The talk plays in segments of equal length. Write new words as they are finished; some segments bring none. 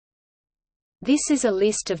This is a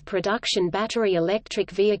list of production battery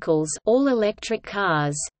electric vehicles, all electric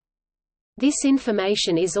cars. This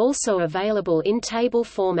information is also available in table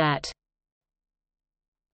format.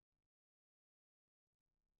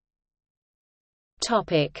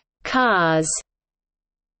 Topic: Cars.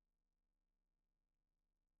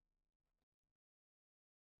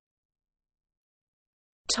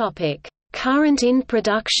 Topic: Current in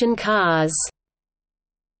production cars.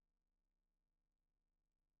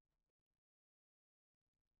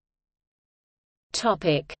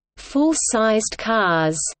 Topic: Full-sized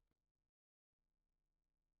cars.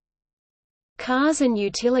 Cars and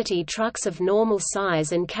utility trucks of normal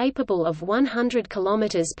size and capable of 100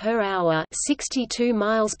 km per hour (62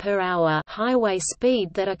 miles per hour) highway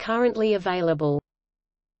speed that are currently available.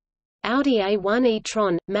 Audi A1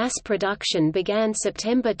 e-tron mass production began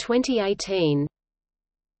September 2018.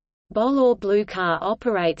 Bol Blue Car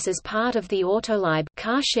operates as part of the Autolib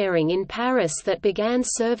car-sharing in Paris that began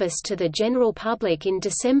service to the general public in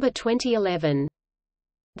December 2011.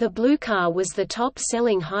 The Blue Car was the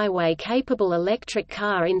top-selling highway-capable electric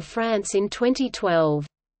car in France in 2012.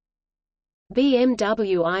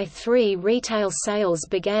 BMW i3 retail sales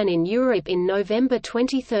began in Europe in November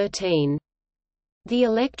 2013. The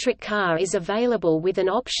electric car is available with an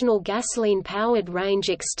optional gasoline-powered range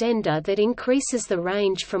extender that increases the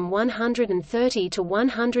range from 130 to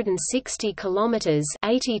 160 km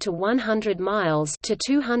 (80 to 100 miles) to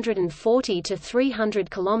 240 to 300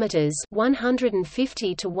 km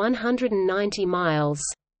 (150 to 190 miles).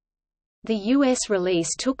 The US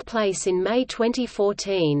release took place in May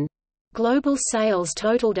 2014. Global sales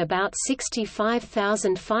totaled about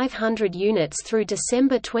 65,500 units through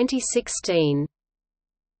December 2016.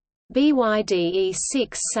 BYD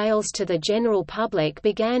E6 sales to the general public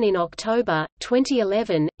began in October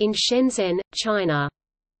 2011 in Shenzhen, China.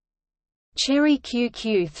 Chery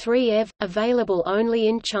QQ3 EV available only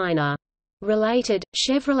in China. Related,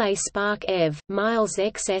 Chevrolet Spark EV Miles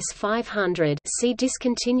XS 500. See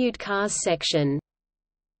Discontinued Cars section.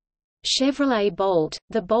 Chevrolet Bolt.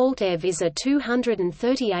 The Bolt EV is a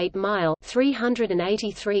 238-mile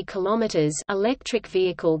 (383 km) electric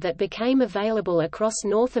vehicle that became available across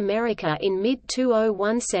North America in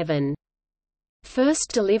mid-2017. First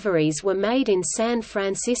deliveries were made in San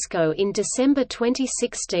Francisco in December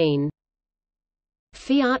 2016.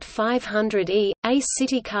 Fiat 500e, a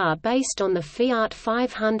city car based on the Fiat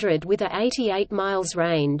 500 with a 88 miles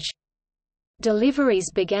range.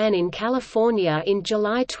 Deliveries began in California in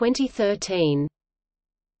July 2013.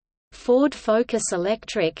 Ford Focus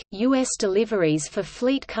Electric, U.S. deliveries for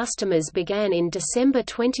fleet customers began in December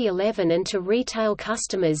 2011 and to retail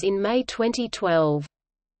customers in May 2012.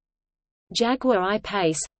 Jaguar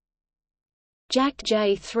I-Pace JAC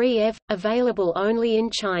J3 EV, available only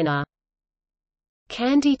in China.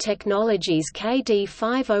 Kandi Technologies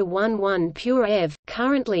KD5011 Pure EV,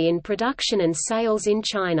 currently in production and sales in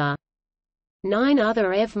China. 9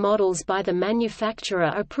 other EV models by the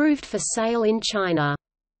manufacturer approved for sale in China.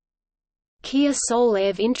 Kia Soul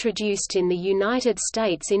EV introduced in the United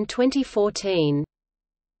States in 2014.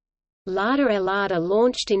 Lada Elada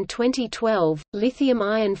launched in 2012, lithium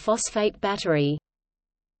iron phosphate battery.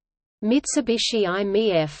 Mitsubishi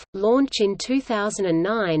i-MiEV, launch in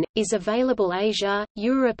 2009, is available Asia,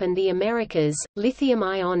 Europe and the Americas,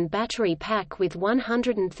 lithium-ion battery pack with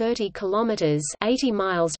 130 km 80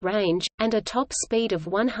 miles range, and a top speed of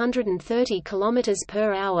 130 km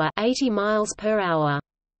per hour 80 miles per hour.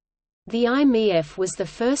 The i-MiEV was the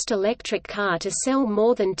first electric car to sell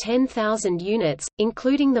more than 10,000 units,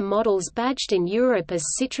 including the models badged in Europe as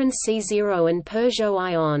Citroën C0 and Peugeot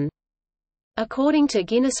Ion. According to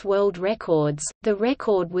Guinness World Records, the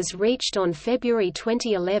record was reached on February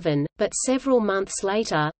 2011, but several months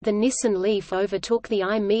later, the Nissan Leaf overtook the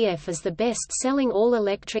i-MiEV as the best-selling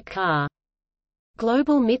all-electric car.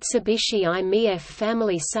 Global Mitsubishi i-MiEV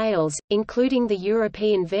family sales, including the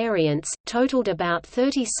European variants, totaled about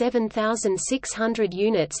 37,600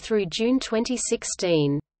 units through June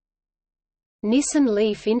 2016. Nissan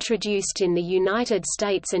Leaf introduced in the United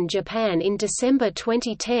States and Japan in December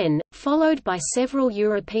 2010, followed by several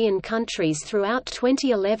European countries throughout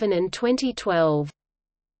 2011 and 2012.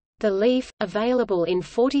 The Leaf, available in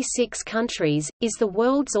 46 countries, is the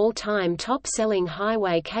world's all-time top-selling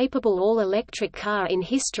highway-capable all-electric car in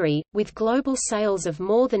history, with global sales of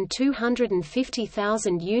more than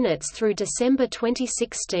 250,000 units through December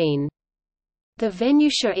 2016. The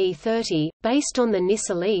Venucia E30, based on the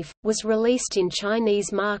Nissan Leaf, was released in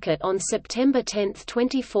Chinese market on September 10,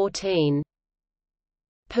 2014.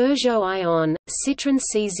 Peugeot Ion, Citroën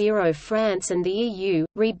C0 France and the EU,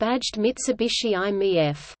 rebadged Mitsubishi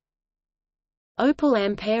i-MiEV. Opel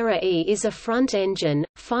Ampera E is a front-engine,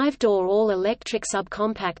 5-door all-electric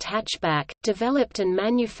subcompact hatchback, developed and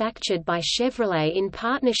manufactured by Chevrolet in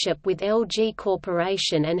partnership with LG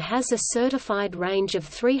Corporation and has a certified range of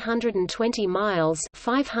 320 miles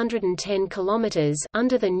 (510 kilometers)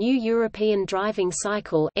 under the New European Driving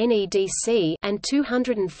Cycle (NEDC) and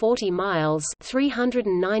 240 miles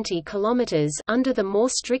 (390 kilometers) under the more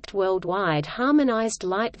strict Worldwide Harmonized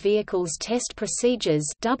Light Vehicles Test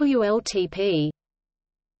Procedures (WLTP).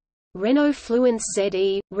 Renault Fluence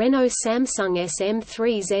ZE, Renault Samsung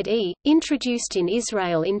SM3 ZE, introduced in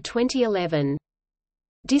Israel in 2011.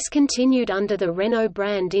 Discontinued under the Renault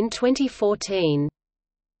brand in 2014.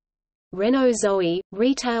 Renault Zoe,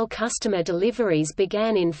 retail customer deliveries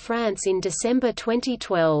began in France in December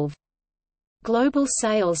 2012. Global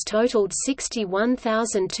sales totaled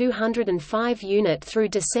 61,205 units through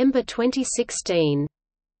December 2016.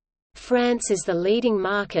 France is the leading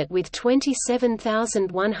market with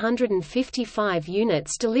 27,155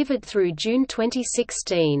 units delivered through June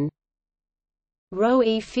 2016. Renault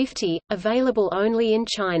E50, available only in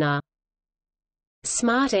China.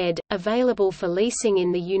 Smart Ed, available for leasing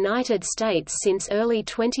in the United States since early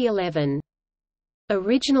 2011.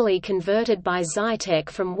 Originally converted by Zytec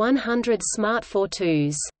from 100 Smart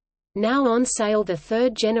 42s. Now on sale, the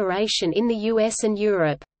third generation in the US and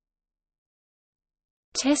Europe.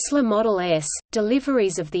 Tesla Model S,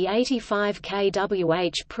 deliveries of the 85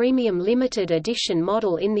 kWh Premium Limited Edition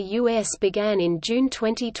model in the US began in June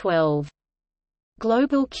 2012.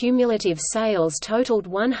 Global cumulative sales totaled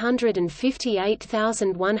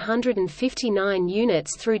 158,159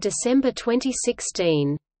 units through December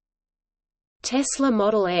 2016. Tesla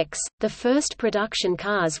Model X, the first production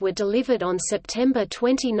cars were delivered on September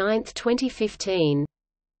 29, 2015.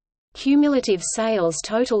 Cumulative sales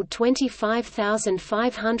totaled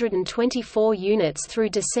 25,524 units through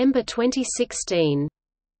December 2016.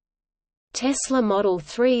 Tesla Model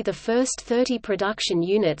 3, the first 30 production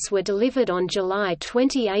units were delivered on July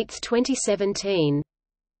 28, 2017.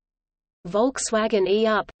 Volkswagen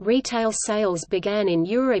e-Up, retail sales began in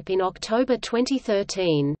Europe in October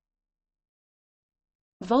 2013.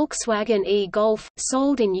 Volkswagen e-Golf,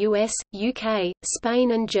 sold in US, UK,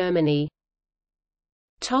 Spain and Germany.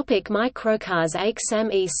 Microcars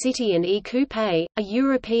Aixam e-City and e-Coupe, a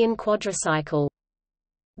European quadricycle.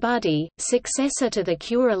 Buddy, successor to the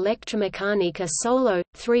Cure Electromecanica Solo,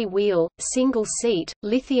 3-wheel, single-seat,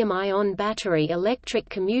 lithium-ion battery electric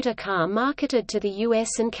commuter car marketed to the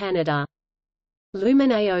US and Canada.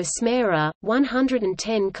 Lumineo Smera,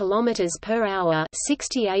 110 km/h,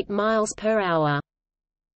 68 mph.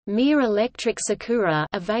 Mir Electric Sakura,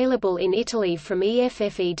 available in Italy from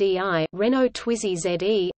EFFEDI. Renault Twizy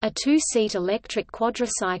ZE, a 2-seat electric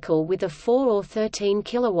quadricycle with a 4 or 13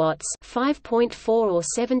 kilowatts (5.4 or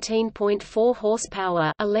 17.4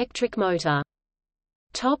 horsepower) electric motor.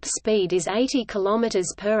 Top speed is 80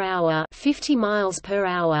 km/h, 50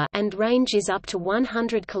 mph, and range is up to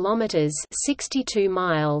 100 km (62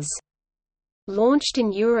 miles). Launched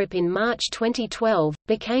in Europe in March 2012,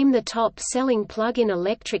 became the top-selling plug-in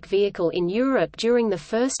electric vehicle in Europe during the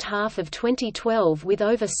first half of 2012 with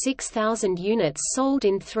over 6,000 units sold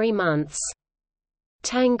in 3 months.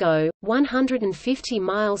 Tango, 150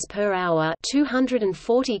 mph,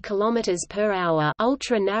 240 km/h,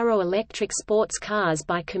 ultra-narrow electric sports cars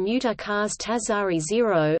by Commuter Cars Tazari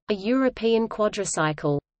Zero, a European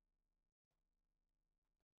quadricycle.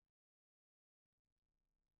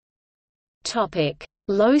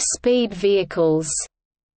 Low-speed vehicles.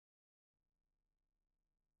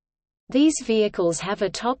 These vehicles have a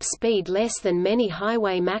top speed less than many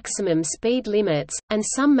highway maximum speed limits, and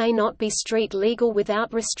some may not be street legal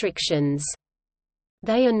without restrictions.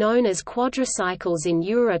 They are known as quadricycles in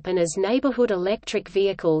Europe and as neighborhood electric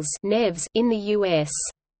vehicles (NEVs) in the US.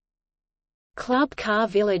 Club Car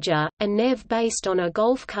Villager, a NEV based on a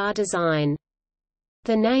Golf car design.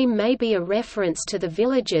 The name may be a reference to the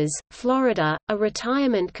Villages, Florida, a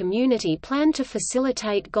retirement community planned to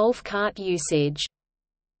facilitate golf cart usage.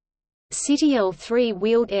 City L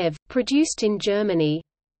 3-wheeled EV, produced in Germany.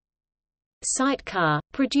 Sidecar,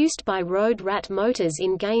 produced by Road Rat Motors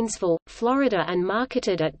in Gainesville, Florida and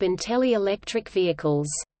marketed at Bentelli Electric Vehicles.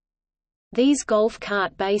 These golf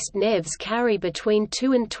cart-based NEVs carry between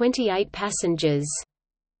 2 and 28 passengers.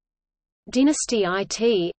 Dynasty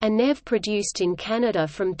IT, a NEV produced in Canada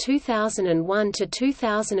from 2001 to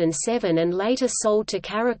 2007 and later sold to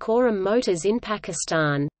Karakoram Motors in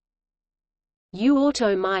Pakistan.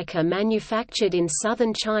 U-Auto Mica, manufactured in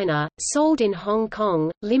southern China, sold in Hong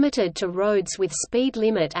Kong, limited to roads with speed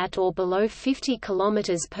limit at or below 50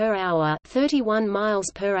 km/h, 31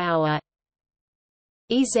 mph.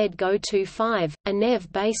 EZ-Go25, a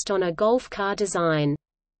NEV based on a Golf car design.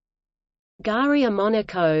 Garia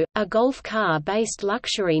Monaco, a Golf car-based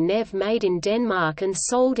luxury NEV made in Denmark and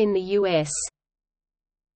sold in the US.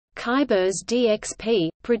 Kybers DXP,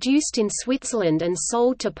 produced in Switzerland and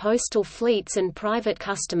sold to postal fleets and private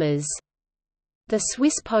customers. The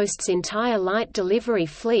Swiss Post's entire light delivery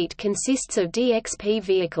fleet consists of DXP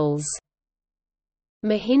vehicles.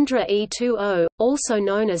 Mahindra E20, also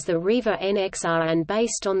known as the Riva NXR and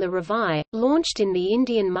based on the Revai, launched in the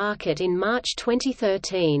Indian market in March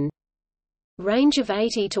 2013. Range of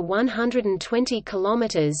 80 to 120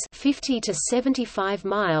 kilometers, 50 to 75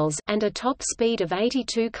 miles, and a top speed of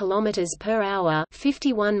 82 kilometers per hour,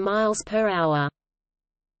 51 miles per hour.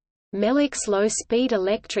 Melix low-speed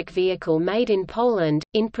electric vehicle made in Poland,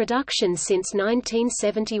 in production since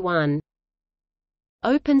 1971.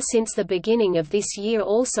 Open since the beginning of this year,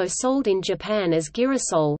 also sold in Japan as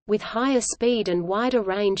Girasol, with higher speed and wider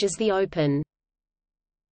range as the Open.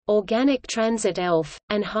 Organic Transit ELF,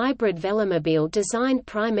 an hybrid velomobile designed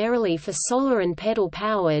primarily for solar and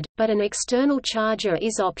pedal-powered, but an external charger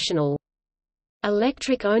is optional.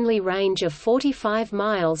 Electric-only range of 45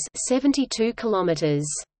 miles 72 kilometers.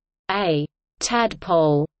 A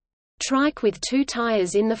tadpole trike with 2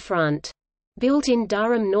 tires in the front. Built in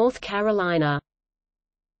Durham, North Carolina.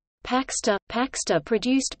 Paxter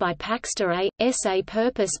produced by Paxter A.S.A.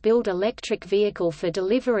 purpose-built electric vehicle for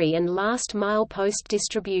delivery and last-mile post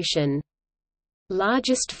distribution.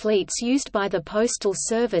 Largest fleets used by the Postal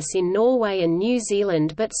Service in Norway and New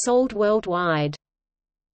Zealand but sold worldwide.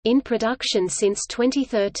 In production since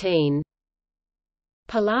 2013.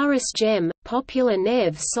 Polaris Gem, popular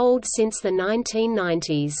NEV sold since the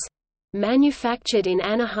 1990s. Manufactured in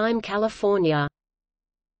Anaheim, California.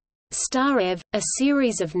 Star EV, a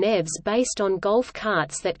series of NEVs based on golf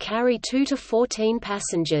carts that carry 2 to 14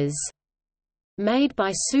 passengers. Made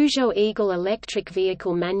by Suzhou Eagle Electric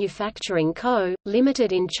Vehicle Manufacturing Co.,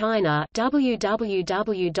 Limited in China,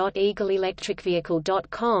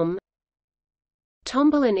 www.eagleelectricvehicle.com.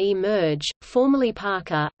 Tomberlin E-Merge, formerly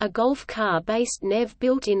Parker, a golf car-based NEV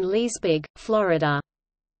built in Leesburg, Florida.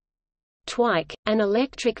 Twike, an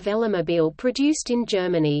electric velomobile produced in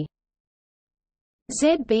Germany.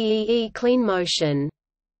 ZBEE Clean Motion.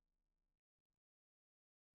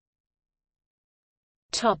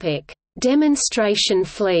 Topic: Demonstration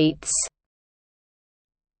fleets.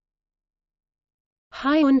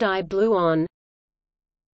 Hyundai Bluon,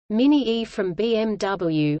 Mini E from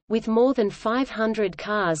BMW, with more than 500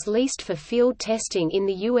 cars leased for field testing in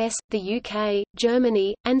the US, the UK,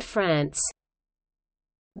 Germany, and France.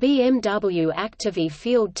 BMW Active-E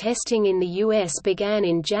field testing in the US began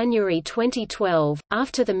in January 2012,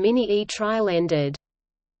 after the Mini E trial ended.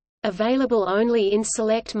 Available only in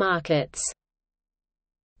select markets.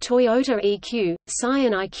 Toyota EQ,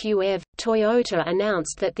 Scion IQ EV. Toyota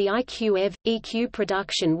announced that the IQ EV, EQ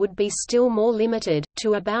production would be still more limited,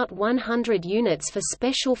 to about 100 units for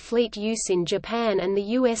special fleet use in Japan and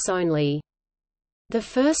the US only. The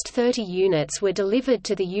first 30 units were delivered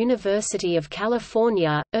to the University of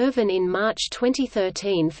California, Irvine in March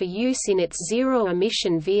 2013 for use in its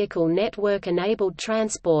Zero-Emission Vehicle Network-Enabled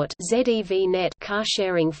Transport (ZEVNet)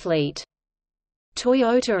 car-sharing fleet.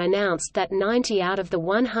 Toyota announced that 90 out of the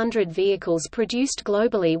 100 vehicles produced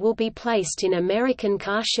globally will be placed in American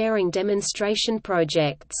car-sharing demonstration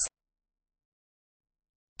projects.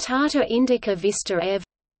 Tata Indica Vista EV,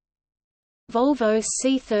 Volvo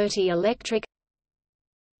C30 Electric,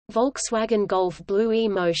 Volkswagen Golf Blue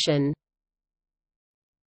E-Motion.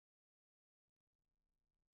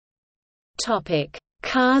 Topic: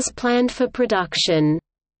 Cars planned for production.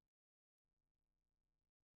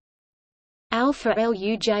 Alfa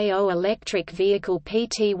Lujo Electric Vehicle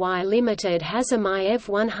Pty Limited has a MyEV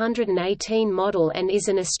 118 model and is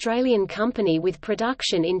an Australian company with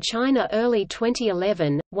production in China early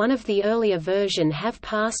 2011. One of the earlier version have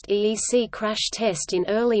passed EEC crash test in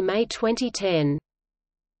early May 2010.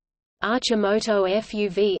 Archimoto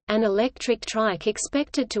FUV, an electric trike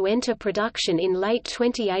expected to enter production in late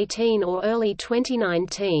 2018 or early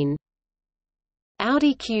 2019.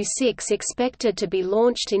 Audi Q6 expected to be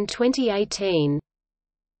launched in 2018.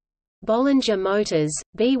 Bollinger Motors,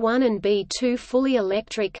 B1 and B2 fully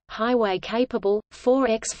electric, highway-capable,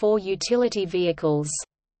 4x4 utility vehicles.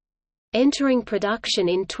 Entering production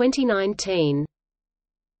in 2019.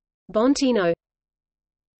 Bontino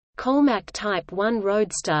Colmac Type 1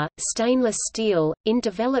 Roadster, stainless steel, in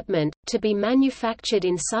development, to be manufactured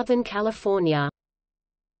in Southern California.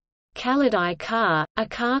 Kalidai Car, a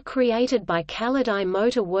car created by Kalidai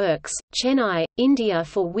Motor Works, Chennai, India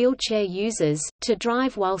for wheelchair users, to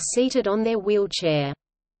drive while seated on their wheelchair.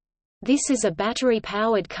 This is a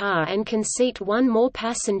battery-powered car and can seat one more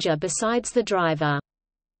passenger besides the driver.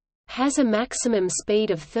 Has a maximum speed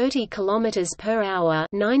of 30 km per hour,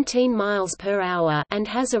 19 miles per hour, and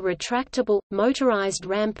has a retractable, motorized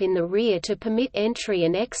ramp in the rear to permit entry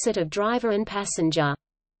and exit of driver and passenger.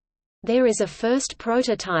 There is a first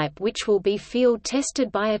prototype which will be field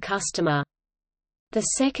tested by a customer. The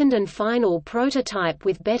second and final prototype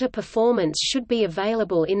with better performance should be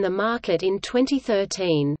available in the market in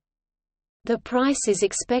 2013. The price is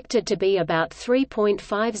expected to be about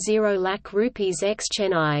 3.50 lakh rupees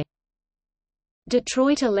ex-Chennai.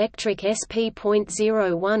 Detroit Electric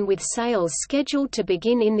SP.01 with sales scheduled to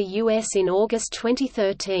begin in the US in August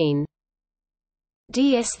 2013.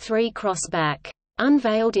 DS3 Crossback.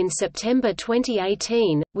 Unveiled in September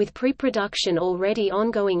 2018, with pre-production already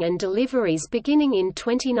ongoing and deliveries beginning in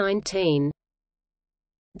 2019.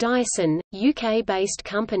 Dyson, UK-based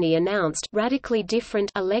company announced radically different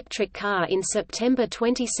electric car in September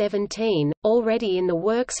 2017, already in the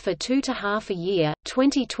works for 2.5 years,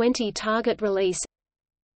 2020 target release.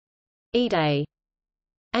 E-Day.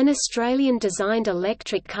 An Australian-designed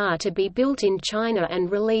electric car to be built in China and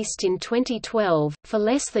released in 2012, for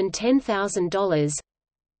less than $10,000.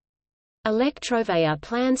 Electrovaya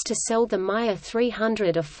plans to sell the Maya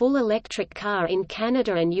 300, a full electric car in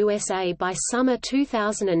Canada and USA by summer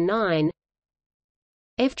 2009.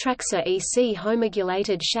 Evtraxa EC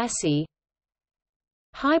homogulated chassis.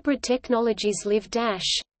 Hybrid Technologies Live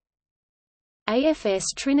Dash. AFS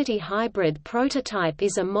Trinity Hybrid prototype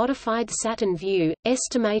is a modified Saturn Vue,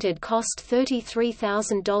 estimated cost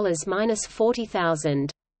 $33,000 –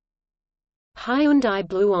 $40,000. Hyundai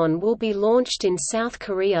Bluon will be launched in South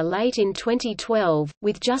Korea late in 2012,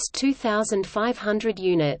 with just 2,500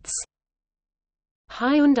 units.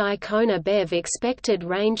 Hyundai Kona BEV expected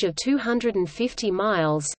range of 250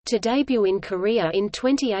 miles, to debut in Korea in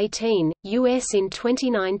 2018, US in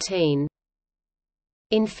 2019.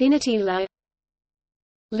 Infiniti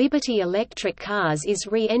Liberty Electric Cars is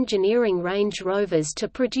re-engineering Range Rovers to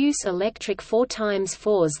produce electric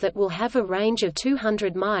 4x4s that will have a range of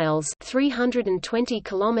 200 miles (320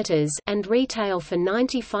 kilometers) and retail for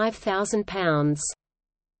 £95,000.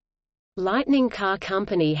 Lightning Car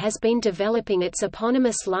Company has been developing its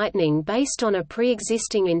eponymous Lightning based on a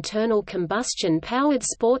pre-existing internal combustion-powered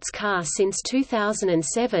sports car since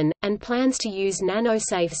 2007, and plans to use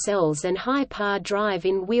nanosafe cells and high-power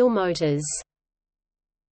drive-in-wheel motors.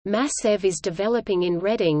 MassEV is developing in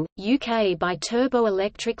Reading, UK by Turbo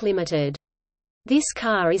Electric Limited. This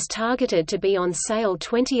car is targeted to be on sale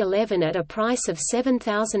 2011 at a price of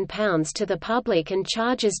 £7,000 to the public and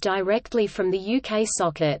charges directly from the UK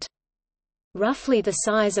socket. Roughly the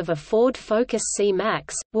size of a Ford Focus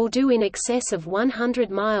C-Max, will do in excess of 100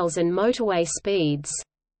 miles and motorway speeds.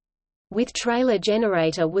 With trailer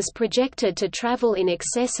generator was projected to travel in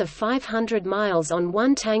excess of 500 miles on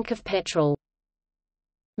one tank of petrol.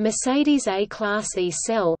 Mercedes A-Class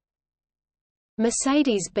E-Cell.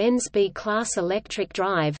 Mercedes-Benz B-Class electric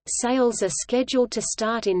drive, sales are scheduled to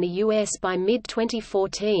start in the US by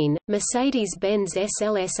mid-2014. Mercedes-Benz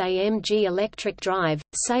SLS-AMG electric drive,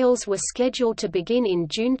 sales were scheduled to begin in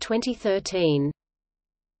June 2013.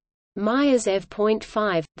 Maya's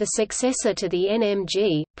EV.5, the successor to the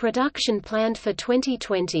NMG, production planned for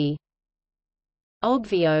 2020.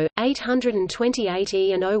 Obvio,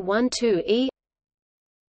 828E and 012E.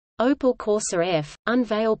 Opel Corsa F,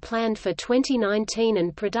 unveil planned for 2019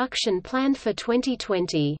 and production planned for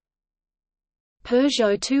 2020.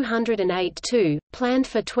 Peugeot 208-2, planned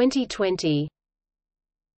for 2020.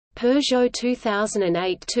 Peugeot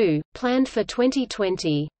 2008-2, planned for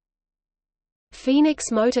 2020. Phoenix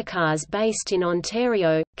Motorcars based in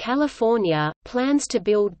Ontario, California, plans to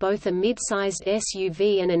build both a mid-sized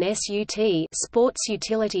SUV and an SUT sports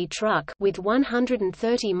utility truck with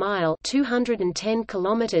 130-mile (210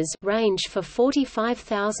 km) range for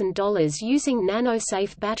 $45,000 using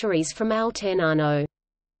nanosafe batteries from Alternano.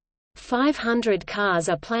 500 cars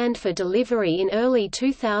are planned for delivery in early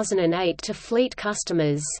 2008 to fleet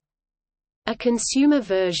customers. A consumer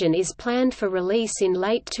version is planned for release in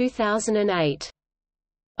late 2008.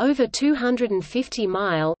 Over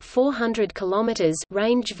 250-mile (400 km)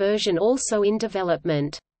 range version also in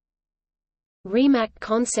development. Rimac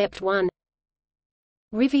Concept 1.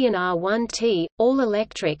 Rivian R1T,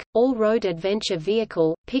 all-electric, all-road adventure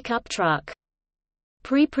vehicle, pickup truck.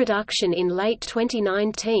 Pre-production in late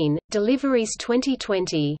 2019, deliveries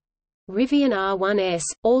 2020. Rivian R1S,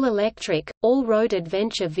 all-electric, all-road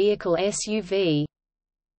adventure vehicle SUV.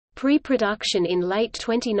 Pre-production in late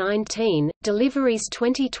 2019, deliveries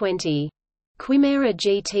 2020. Quimera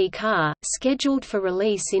GT car, scheduled for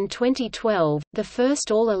release in 2012, the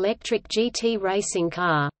first all-electric GT racing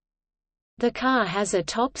car. The car has a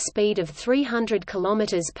top speed of 300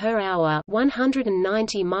 km per hour,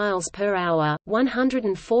 190 miles per hour,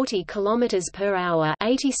 140 km per hour,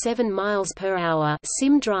 87 miles per hour.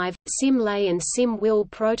 Sim Drive, Sim Lay and Sim Will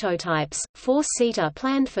prototypes, 4-seater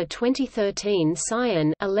planned for 2013.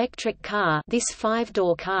 Scion electric car. This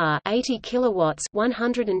 5-door car, 80 kilowatts,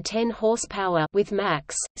 110 horsepower with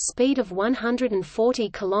max speed of 140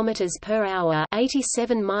 km per hour,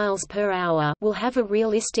 87 miles per hour, will have a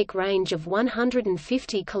realistic range of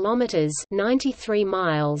 150 kilometers, 93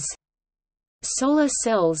 miles. Solar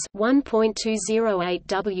cells 1.208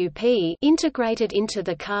 Wp integrated into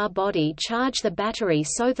the car body charge the battery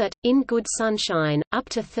so that, in good sunshine, up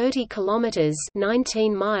to 30 kilometers,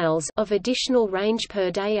 19 miles of additional range per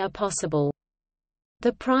day are possible.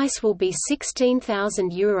 The price will be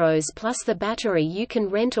 €16,000 plus the battery you can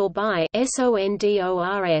rent or buy.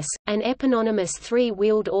 SONDORS, an eponymous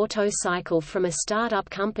 3-wheeled autocycle from a startup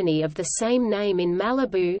company of the same name in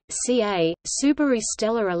Malibu, CA. Subaru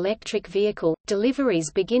Stellar electric vehicle, deliveries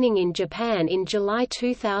beginning in Japan in July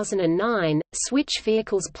 2009, Switch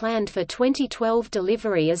vehicles planned for 2012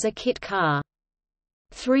 delivery as a kit car.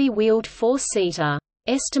 3-wheeled 4-seater.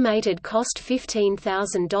 Estimated cost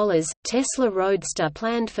 $15,000, Tesla Roadster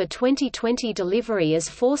planned for 2020 delivery as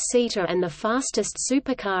 4-seater and the fastest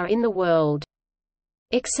supercar in the world.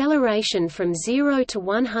 Acceleration from 0 to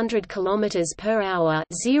 100 km per hour,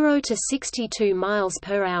 0 to 62 miles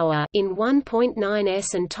per hour in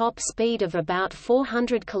 1.9s and top speed of about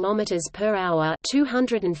 400 km per hour,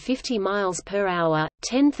 250 miles per hour,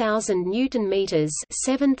 10,000 newton meters,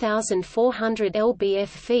 7,400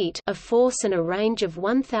 lbf-feet of force and a range of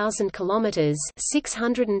 1,000 km,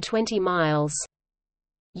 620 miles.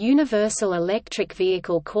 Universal Electric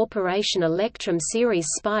Vehicle Corporation Electrum Series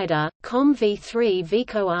Spider, COM V3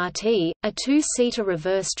 Vico RT, a 2-seater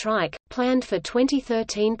reverse trike, planned for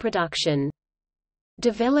 2013 production.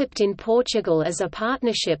 Developed in Portugal as a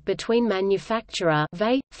partnership between manufacturer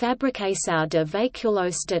VE, Fabricação de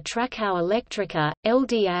Veículos de Tração Elétrica,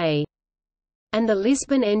 LDA, and the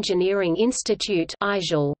Lisbon Engineering Institute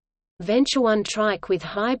IGEL. VentureOne trike with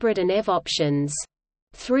hybrid and EV options.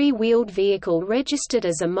 3-wheeled vehicle registered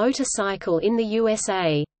as a motorcycle in the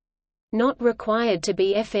USA. Not required to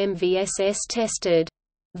be FMVSS tested.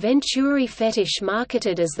 Venturi Fetish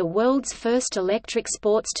marketed as the world's first electric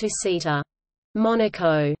sports 2-seater.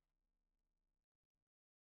 Monaco.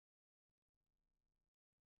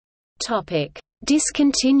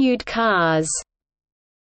 Discontinued cars.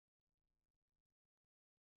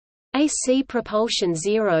 AC Propulsion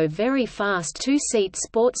Zero very fast 2-seat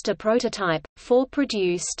Sportster prototype, 4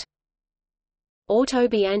 produced.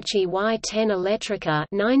 Autobianchi Y10 Elettrica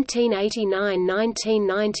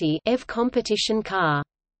 1989–1990 EV competition car.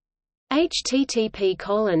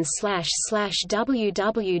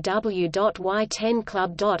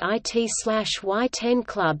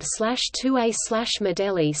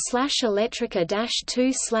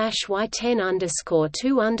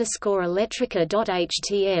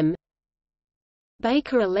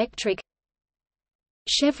 Baker Electric.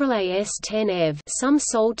 Chevrolet S10 EV, some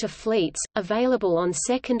sold to fleets, available on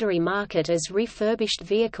secondary market as refurbished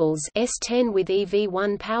vehicles. S10 with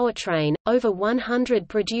EV1 powertrain, over 100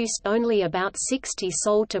 produced, only about 60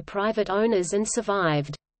 sold to private owners and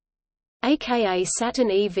survived. AKA Saturn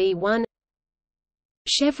EV1.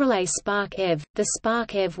 Chevrolet Spark EV. The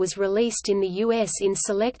Spark EV was released in the U.S. in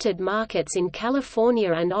selected markets in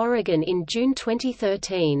California and Oregon in June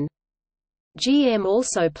 2013. GM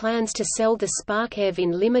also plans to sell the Spark EV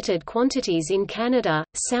in limited quantities in Canada,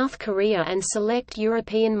 South Korea and select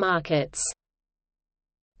European markets.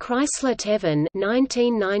 Chrysler Tevin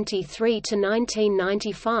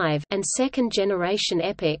 (1993–1995) and second-generation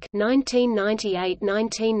Epic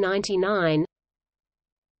 (1998–1999).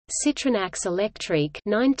 Citroën Electric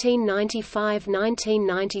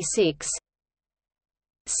 (1995–1996).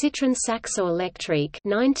 Citroën Saxo Electric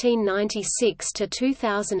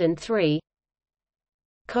 (1996–2003).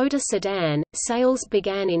 Coda sedan, sales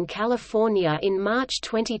began in California in March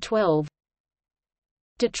 2012.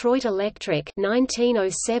 Detroit Electric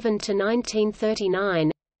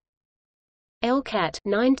 1907–1939. Elcat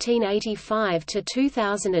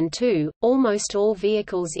 1985–2002, almost all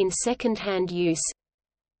vehicles in second-hand use.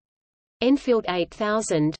 Enfield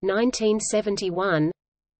 8000 1971.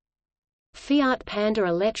 Fiat Panda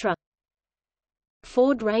Elettra.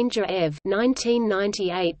 Ford Ranger EV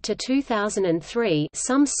 1998–2003,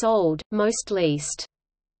 some sold, most leased.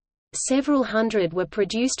 Several hundred were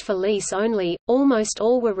produced for lease only, almost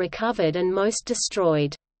all were recovered and most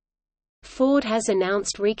destroyed. Ford has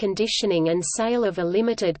announced reconditioning and sale of a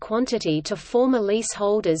limited quantity to former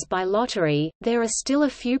leaseholders by lottery. There are still a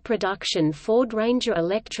few production Ford Ranger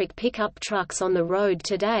electric pickup trucks on the road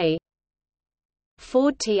today.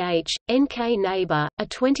 Ford Th.NK Neighbor, a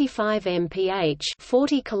 25 mph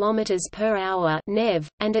 40 km/h NEV,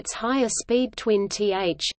 and its higher-speed twin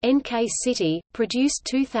Th.NK City, produced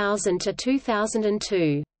 2000 to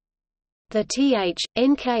 2002. The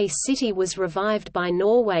Th.NK City was revived by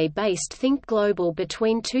Norway-based Think Global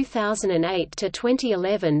between 2008 to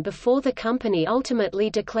 2011 before the company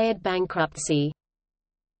ultimately declared bankruptcy.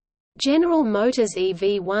 General Motors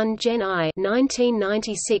EV1 Gen I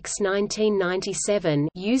 1996–1997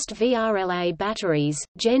 used VRLA batteries,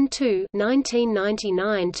 Gen 2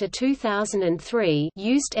 1999–2003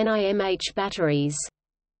 used NIMH batteries.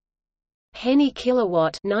 Henny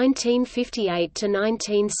Kilowatt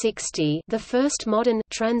 1958–1960, the first modern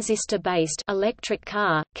transistor-based electric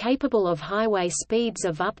car capable of highway speeds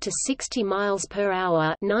of up to 60 miles per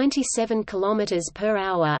hour, 97 kilometers per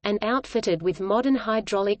hour, and outfitted with modern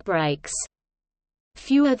hydraulic brakes.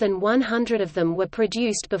 Fewer than 100 of them were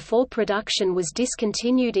produced before production was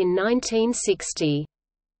discontinued in 1960.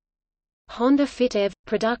 Honda Fit EV –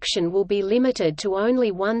 production will be limited to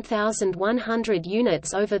only 1,100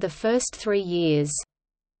 units over the first 3 years.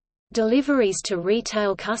 Deliveries to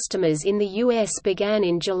retail customers in the U.S. began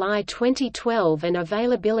in July 2012 and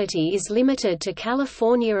availability is limited to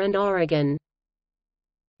California and Oregon.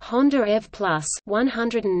 Honda EV Plus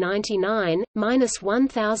 199,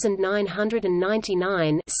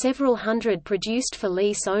 -1,999, several hundred produced for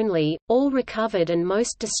lease only, all recovered and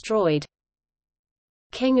most destroyed.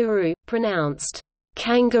 Kangaroo, pronounced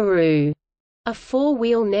kangaroo, a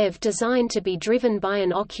four-wheel NEV designed to be driven by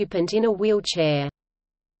an occupant in a wheelchair.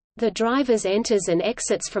 The driver enters and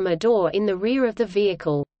exits from a door in the rear of the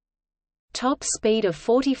vehicle. Top speed of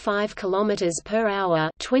 45 km/h,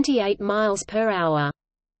 28 miles per hour.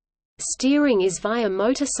 Steering is via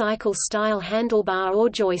motorcycle-style handlebar or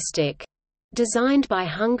joystick. Designed by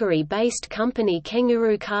Hungary-based company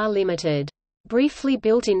Kangaroo Car Limited. Briefly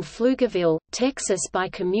built in Pflugerville, Texas by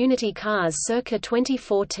Community Cars circa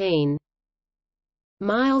 2014.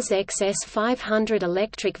 Miles XS 500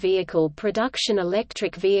 electric vehicle production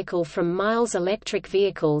electric vehicle from Miles Electric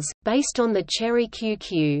Vehicles, based on the Chery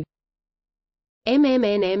QQ.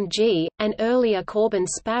 MMNMG, an earlier Corbin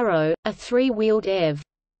Sparrow, a three-wheeled EV.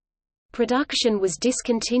 Production was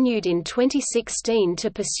discontinued in 2016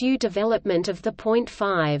 to pursue development of the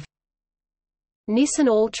 .5. Nissan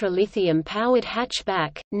Ultra lithium-powered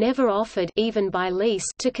hatchback, never offered even by lease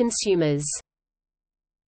to consumers.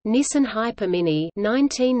 Nissan Hypermini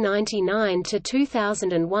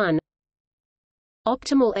 1999–2001.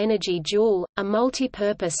 Optimal Energy Joule, a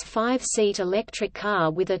multi-purpose 5-seat electric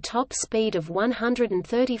car with a top speed of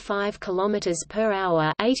 135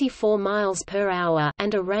 km/h, 84 miles per hour,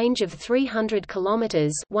 and a range of 300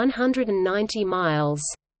 km, 190 miles.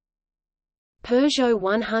 Peugeot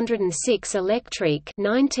 106 Electric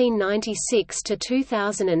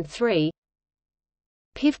 1996–2003.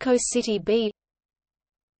 Pivco City B.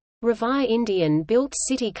 Revi Indian-built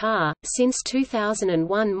city car. Since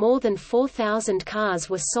 2001 more than 4,000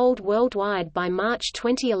 cars were sold worldwide by March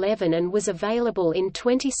 2011 and was available in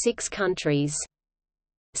 26 countries.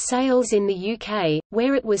 Sales in the UK,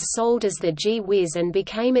 where it was sold as the G-Wiz and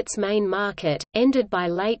became its main market, ended by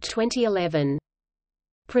late 2011.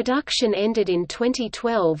 Production ended in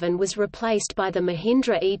 2012 and was replaced by the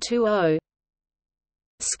Mahindra E20.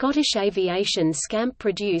 Scottish Aviation Scamp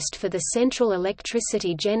produced for the Central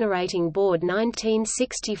Electricity Generating Board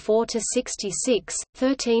 1964–66,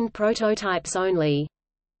 13 prototypes only.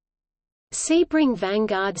 Sebring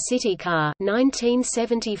Vanguard City Car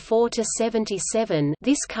 1974–77.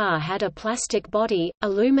 This car had a plastic body,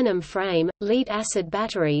 aluminum frame, lead-acid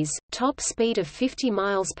batteries, top speed of 50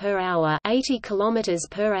 miles per hour, 80 kilometers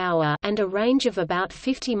per hour, and a range of about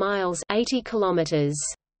 50 miles, 80 kilometers.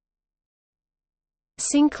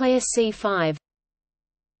 Sinclair C5.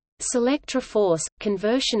 Selectra Force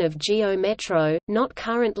conversion of Geo Metro, not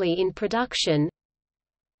currently in production.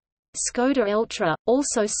 Skoda Eltra,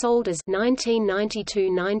 also sold as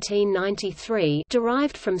 1992–1993,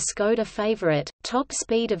 derived from Skoda Favorite, top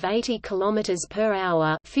speed of 80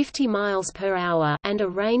 km/h, 50 miles per hour, and a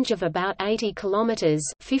range of about 80 km,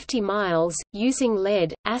 50 miles, using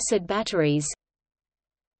lead-acid batteries.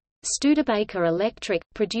 Studebaker Electric,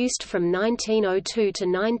 produced from 1902 to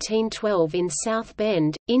 1912 in South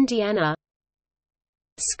Bend, Indiana.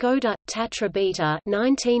 Skoda Tatra Beta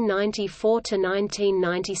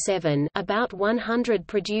 1994–1997, about 100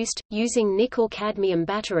 produced, using nickel-cadmium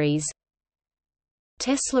batteries.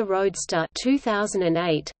 Tesla Roadster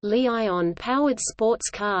 2008, Li-ion-powered sports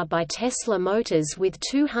car by Tesla Motors with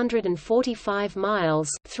 245 miles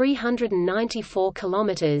 (394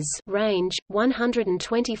 kilometers) range,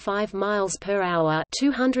 125 miles per hour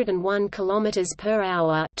 (201 kilometers per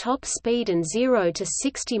hour) top speed and 0 to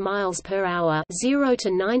 60 miles per hour (0 to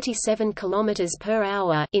 97 kilometers per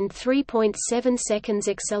hour) in 3.7 seconds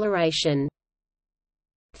acceleration.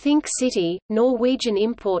 Think City, Norwegian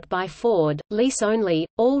import by Ford, lease only,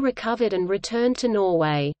 all recovered and returned to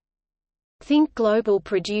Norway. Think Global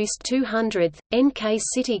produced 200th, NK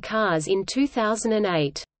City cars in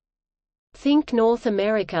 2008. Think North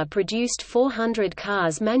America produced 400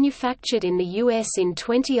 cars manufactured in the U.S. in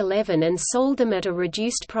 2011 and sold them at a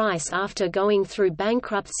reduced price after going through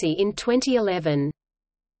bankruptcy in 2011.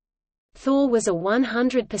 Thor was a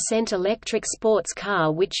 100% electric sports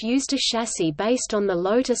car which used a chassis based on the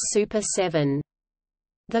Lotus Super 7.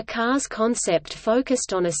 The car's concept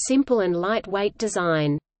focused on a simple and lightweight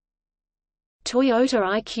design. Toyota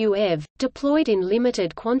IQ EV, deployed in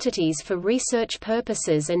limited quantities for research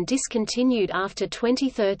purposes and discontinued after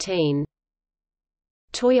 2013.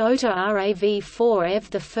 Toyota RAV4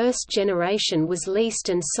 EV. The first generation was leased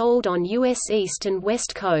and sold on U.S. East and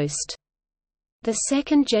West Coast. The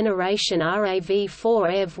second-generation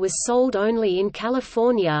RAV4 EV was sold only in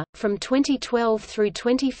California, from 2012 through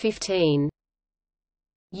 2015.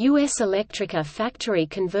 U.S. Electrica factory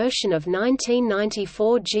conversion of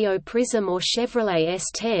 1994 Geo Prism or Chevrolet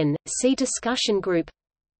S10, see discussion group.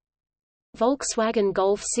 Volkswagen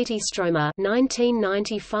Golf Citystromer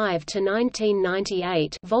 1995 to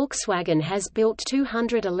 1998. Volkswagen has built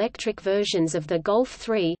 200 electric versions of the Golf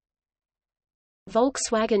 3.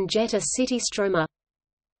 Volkswagen Jetta Citystromer.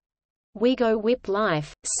 Wigo Whip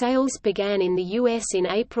Life, sales began in the U.S. in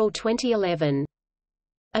April 2011.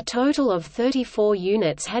 A total of 34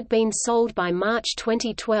 units had been sold by March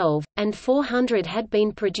 2012, and 400 had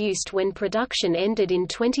been produced when production ended in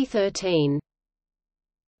 2013.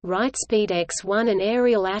 Wrightspeed X1, an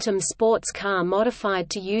aerial atom sports car modified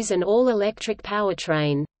to use an all-electric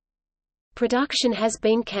powertrain. Production has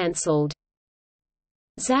been cancelled.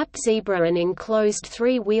 Zap Zebra, an enclosed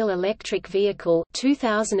three-wheel electric vehicle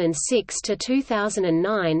 2006 to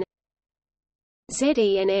 2009.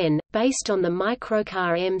 ZENN, based on the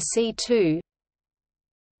microcar MC2.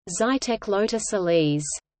 Zytec Lotus Elise.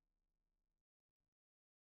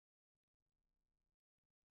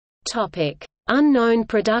 Topic: Unknown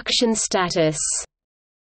production status.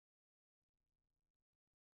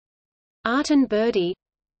 Art and Birdie.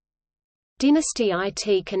 Dynasty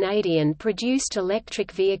IT, Canadian produced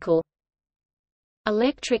electric vehicle.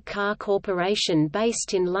 Electric Car Corporation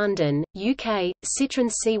based in London, UK,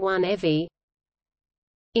 Citroën C1 EV.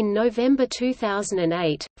 In November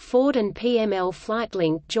 2008, Ford and PML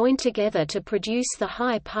Flightlink joined together to produce the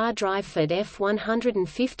high-power Driveford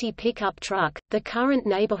F-150 pickup truck, the current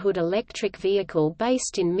neighborhood electric vehicle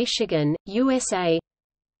based in Michigan, USA.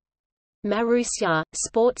 Marussia,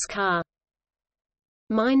 sports car.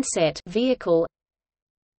 Mindset vehicle.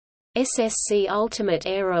 SSC Ultimate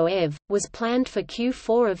Aero EV, was planned for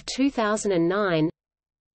Q4 of 2009.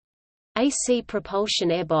 AC Propulsion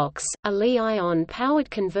Airbox, a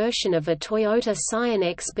Li-ion-powered conversion of a Toyota Scion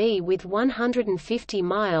XB with 150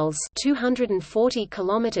 miles (240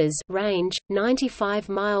 kilometers) range, 95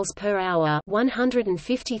 miles per hour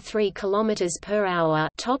 (153 kilometers per hour)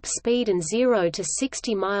 top speed and 0 to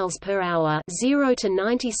 60 miles per hour (0 to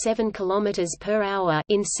 97 kilometers per hour)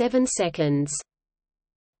 in 7 seconds.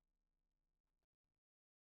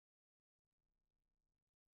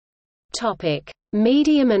 Topic: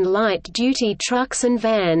 Medium and light-duty trucks and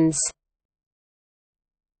vans.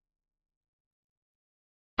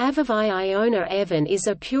 Avivai Iona Evan is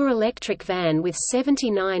a pure electric van with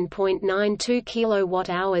 79.92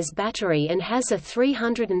 kWh battery and has a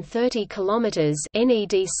 330 km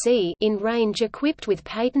 (NEDC) in range, equipped with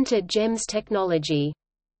patented GEMS technology.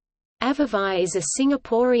 Avivai is a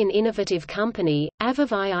Singaporean innovative company.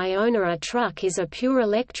 Avivai Iona truck is a pure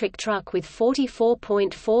electric truck with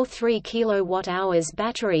 44.43 kWh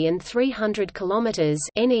battery and 300 km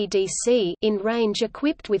 (NEDC) in range,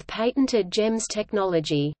 equipped with patented GEMS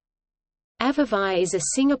technology. Avivai is a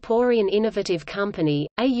Singaporean innovative company,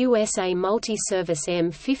 a USA multi-service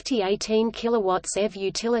M50 18 kW EV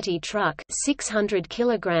utility truck, 600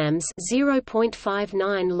 kg,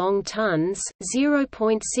 0.59 long tons,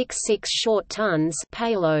 0.66 short tons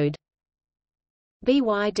payload.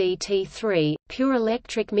 BYD T3, pure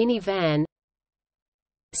electric minivan.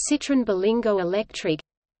 Citroën Berlingo Electric.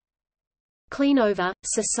 Cleanover,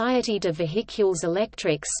 Société de Véhicules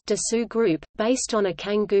Électriques Dassault Group, based on a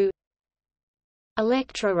Kangoo.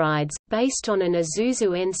 Electrorides, based on an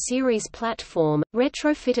Isuzu N-Series platform,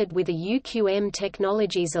 retrofitted with a UQM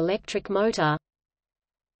Technologies electric motor.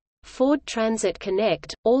 Ford Transit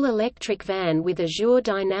Connect, all-electric van with Azure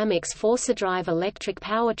Dynamics ForceDrive electric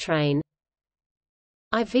powertrain.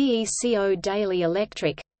 IVECO Daily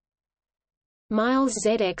Electric. Miles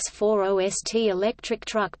ZX4 OST electric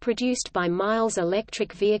truck produced by Miles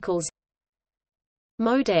Electric Vehicles.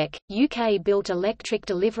 Modec, UK-built electric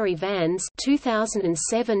delivery vans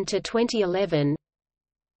 2007 to 2011.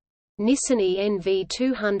 Nissan ENV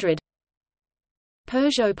 200.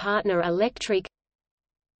 Peugeot Partner Electric.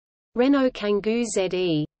 Renault Kangoo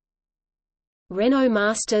ZE. Renault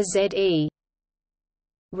Master ZE.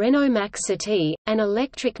 Renault Maxi-T, an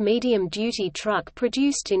electric medium-duty truck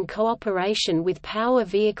produced in cooperation with Power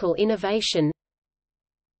Vehicle Innovation.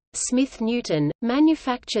 Smith Newton,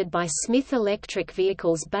 manufactured by Smith Electric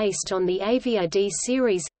Vehicles based on the Avia D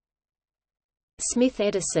series. Smith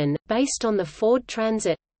Edison, based on the Ford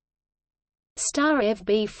Transit. Star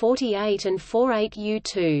FB48 and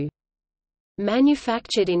 48U2.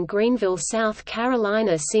 Manufactured in Greenville, South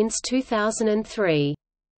Carolina since 2003.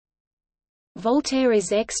 Voltaire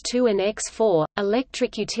X2 and X4,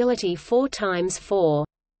 electric utility 4x4.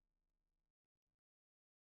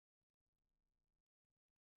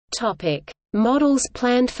 Topic: Models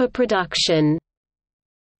planned for production.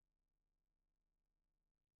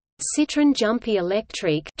 Citroën Jumpy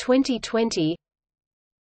Electric 2020.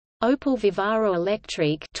 Opel Vivaro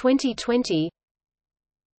Electric 2020.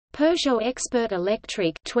 Peugeot Expert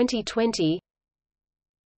Electric 2020.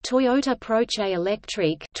 Toyota Proche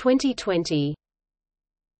Electric 2020.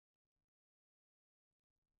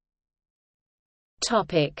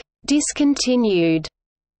 Topic: Discontinued.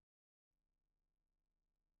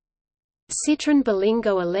 Citroën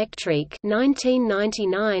Berlingo Electric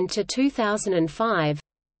 1999 to 2005.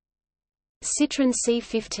 Citroën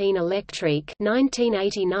C15 Electric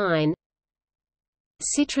 1989.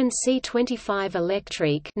 Citroën C25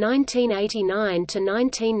 Electric 1989 to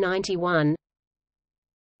 1991.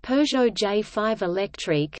 Peugeot J5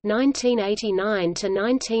 Electric 1989 to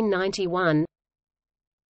 1991.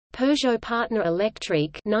 Peugeot Partner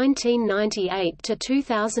Electric 1998 to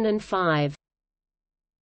 2005.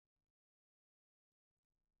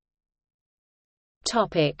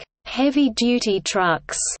 Topic: Heavy-duty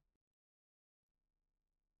trucks.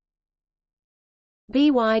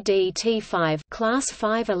 BYD T5 Class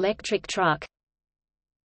 5 electric truck.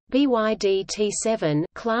 BYD T7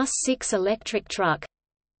 Class 6 electric truck.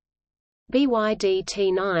 BYD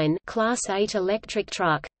T9 Class 8 electric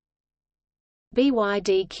truck.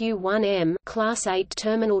 BYD Q1M Class 8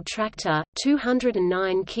 terminal tractor,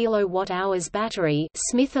 209 kWh battery,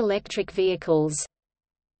 Smith Electric Vehicles.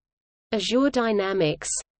 Azure Dynamics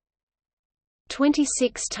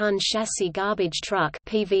 26-ton chassis garbage truck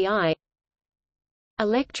PVI.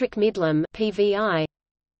 Electric Midlam PVI.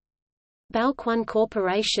 Balquan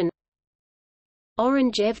Corporation.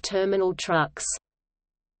 Orange EV terminal trucks.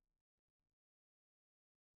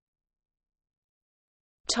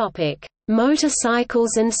 Topic: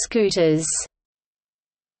 Motorcycles and scooters.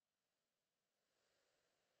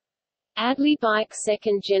 Adley Bike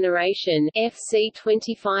Second Generation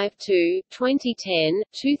FC25-2, 2010,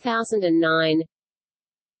 2009.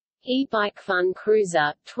 E-Bike Fun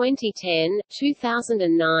Cruiser 2010,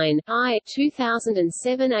 2009.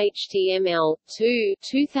 2007 HTML 2,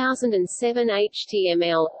 2007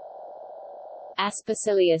 HTML.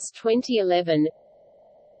 Aspercilius 2011.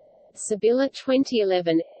 Sibylla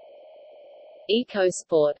 2011.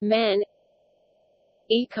 EcoSport Man.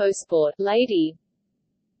 EcoSport Lady.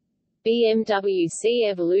 BMW C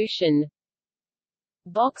Evolution.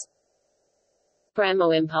 Box.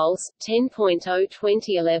 Bramo Impulse 10.0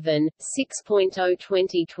 2011, 6.0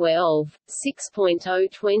 2012,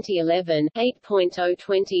 6.0 2011, 8.0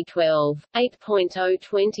 2012, 8.0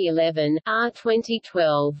 2011, R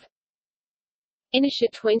 2012.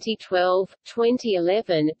 Enisha 2012,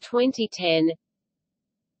 2011, 2010.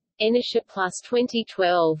 Enisha Plus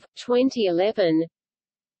 2012, 2011.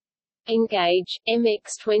 Engage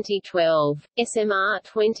MX 2012, SMR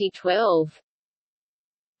 2012.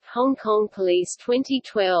 Hong Kong Police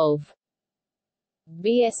 2012.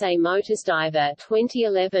 BSA Motors Diver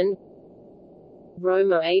 2011.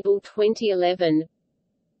 Roma Able 2011.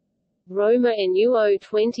 Roma Enuo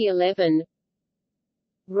 2011.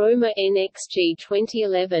 Roma NXG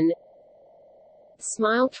 2011.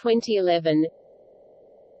 Smile 2011.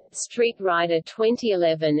 Street Rider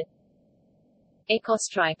 2011.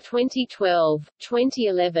 EcoStrike 2012,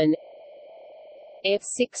 2011.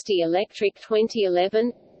 F60 Electric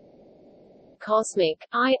 2011. Cosmic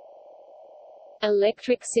I.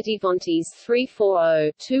 Electric City Vontes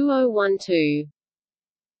 340-2012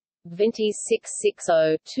 Vintes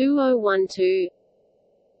 660-2012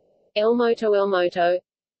 Elmoto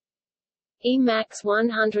E-Max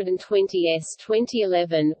 120S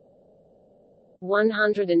 2011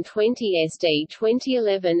 120 SD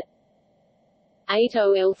 2011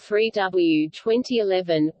 80L3W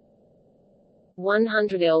 2011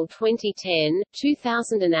 100L 2010,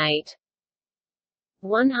 2008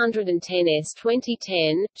 110S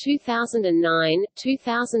 2010, 2009,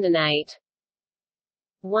 2008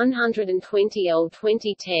 120L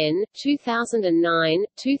 2010, 2009,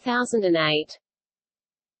 2008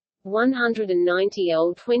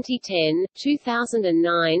 190L 2010,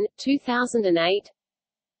 2009, 2008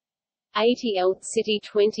 80L City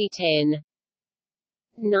 2010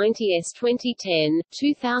 90S 2010,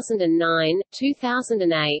 2009,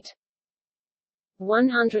 2008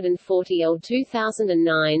 140L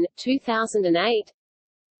 2009, 2008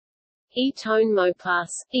 E-Tone Mo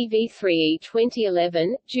Plus, EV3E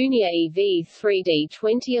 2011, Junior EV3D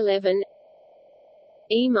 2011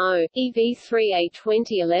 E-Mo, EV3A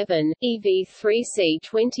 2011, EV3C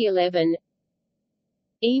 2011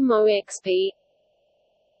 E-Mo XP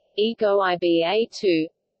Ego IBA2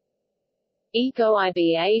 Ego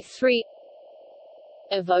IBA3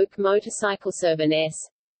 Evoque Motorcycle Servan S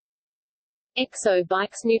Exo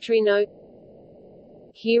Bikes Neutrino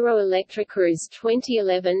Hero Electric Cruise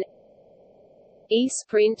 2011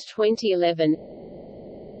 E-Sprint 2011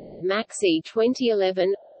 Maxi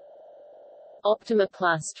 2011 Optima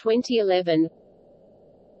Plus 2011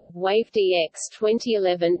 Wave DX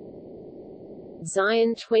 2011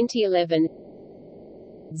 Zion 2011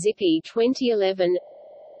 Zippy 2011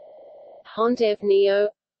 Hondev Neo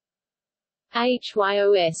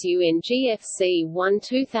HYOSUNGFC 1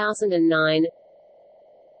 2009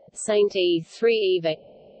 Saint E3 EVA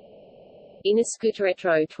Inascooter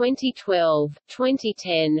Retro 2012,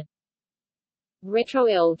 2010 Retro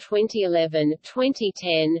L 2011,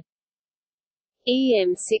 2010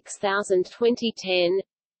 EM6000 2010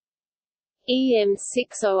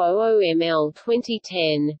 EM6000ML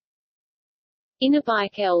 2010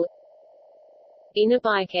 Innerbike L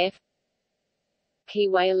Innerbike F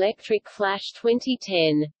Keyway Electric Flash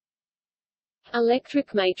 2010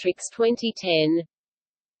 Electric Matrix 2010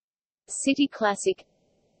 City Classic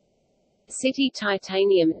City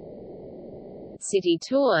Titanium City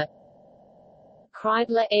Tour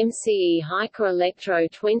Kreidler MCE Hiker Electro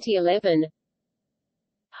 2011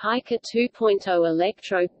 Hiker 2.0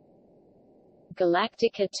 Electro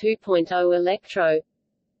Galactica 2.0 Electro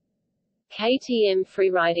KTM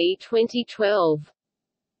Freeride E 2012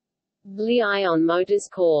 Li Ion Motors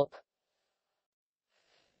Corp.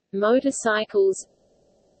 Motorcycles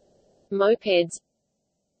Mopeds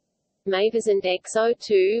Mavis and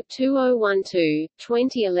XO2 2012,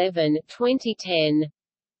 2011, 2010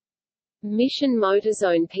 Mission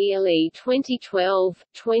Motorzone PLE 2012,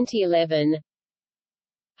 2011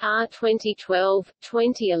 R 2012,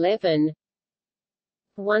 2011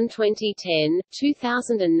 1 2010,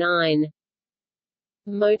 2009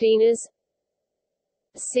 Modinas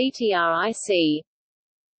CTRIC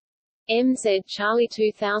MZ Charlie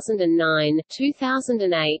 2009,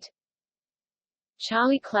 2008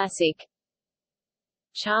 Charlie Classic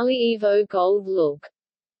Charlie Evo Gold Look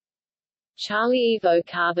Charlie Evo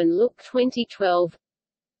Carbon Look 2012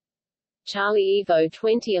 Charlie Evo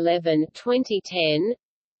 2011, 2010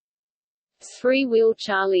 Three-wheel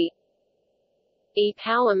Charlie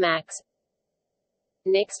E-Power Max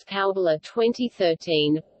Next Powerbler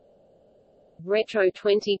 2013 Retro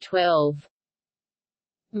 2012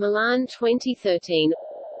 Milan 2013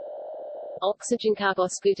 Oxygen Cargo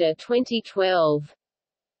Scooter 2012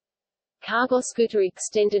 Cargo Scooter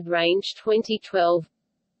Extended Range 2012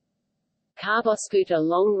 Cargo Scooter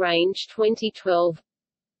Long Range 2012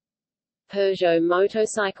 Peugeot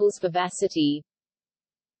Motorcycles Vivacity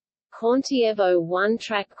Conti Evo One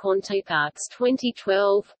Track Conti Parks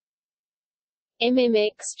 2012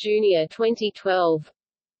 MMX Junior 2012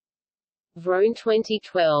 Vrone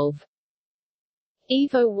 2012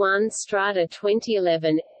 Evo 1 Strada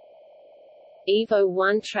 2011 Evo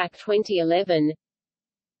 1 Track 2011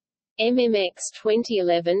 MMX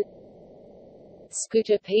 2011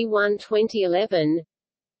 Scooter P1 2011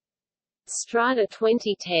 Strada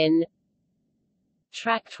 2010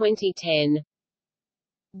 Track 2010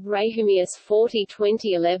 Rahumius 40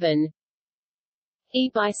 2011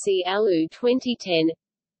 E-by-C Alu 2010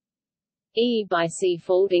 E-by-C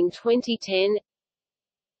Folding 2010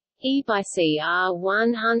 E-by-C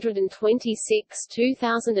R126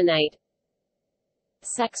 2008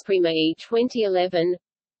 Saxprima E 2011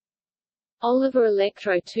 Oliver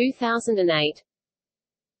Electro 2008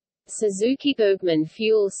 Suzuki Bergman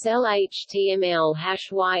Fuel Cell HTML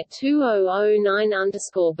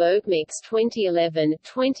 #Y2009 Bergmix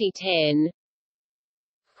 2011-2010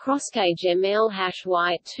 Crosscage ML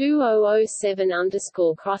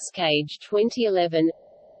 #Y2007 Crosscage 2011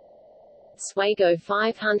 Swago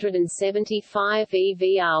 575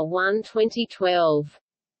 EVR1 2012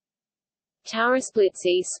 Taurusblitz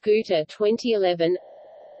e-scooter 2011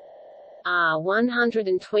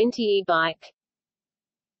 R120 e-bike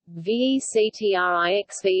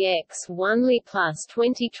VECTRIXVX1 Li Plus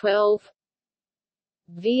 2012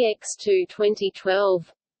 VX2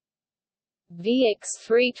 2012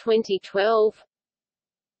 VX3 2012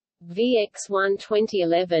 VX1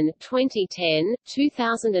 2011 2010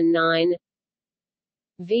 2009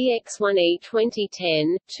 VX1e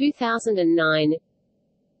 2010 2009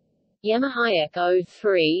 Yamaha Echo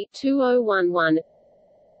 2011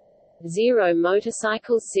 Zero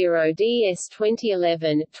Motorcycles 0DS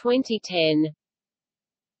 2011 2010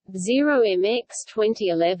 Zero MX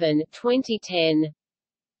 2011 2010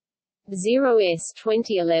 Zero S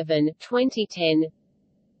 2011 2010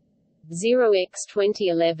 Zero X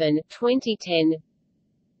 2011 2010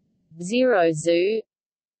 Zero Zoo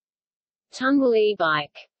Tunwell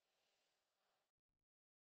e-bike.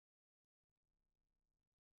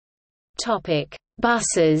 Topic: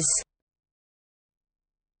 Buses.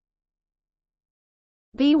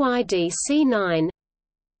 BYD C9,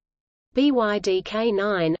 BYD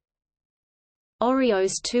K9,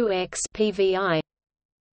 Oreos 2X PVI,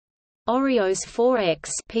 Oreos 4X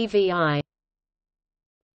PVI.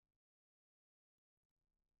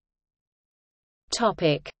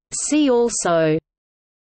 Topic: See also.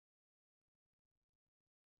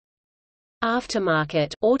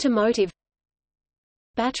 Aftermarket automotive,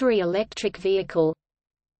 battery electric vehicle,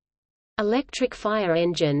 electric fire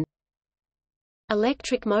engine,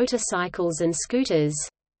 electric motorcycles and scooters,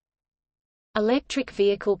 electric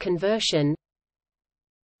vehicle conversion,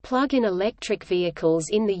 plug-in electric vehicles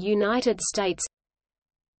in the United States,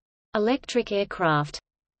 electric aircraft,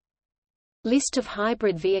 list of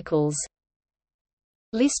hybrid vehicles,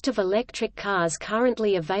 list of electric cars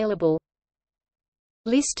currently available,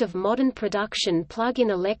 list of modern production plug-in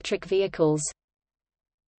electric vehicles,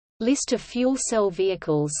 list of fuel cell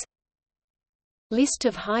vehicles, list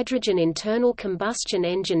of hydrogen internal combustion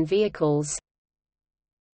engine vehicles,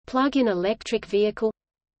 plug-in electric vehicle,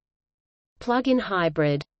 plug-in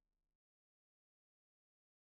hybrid.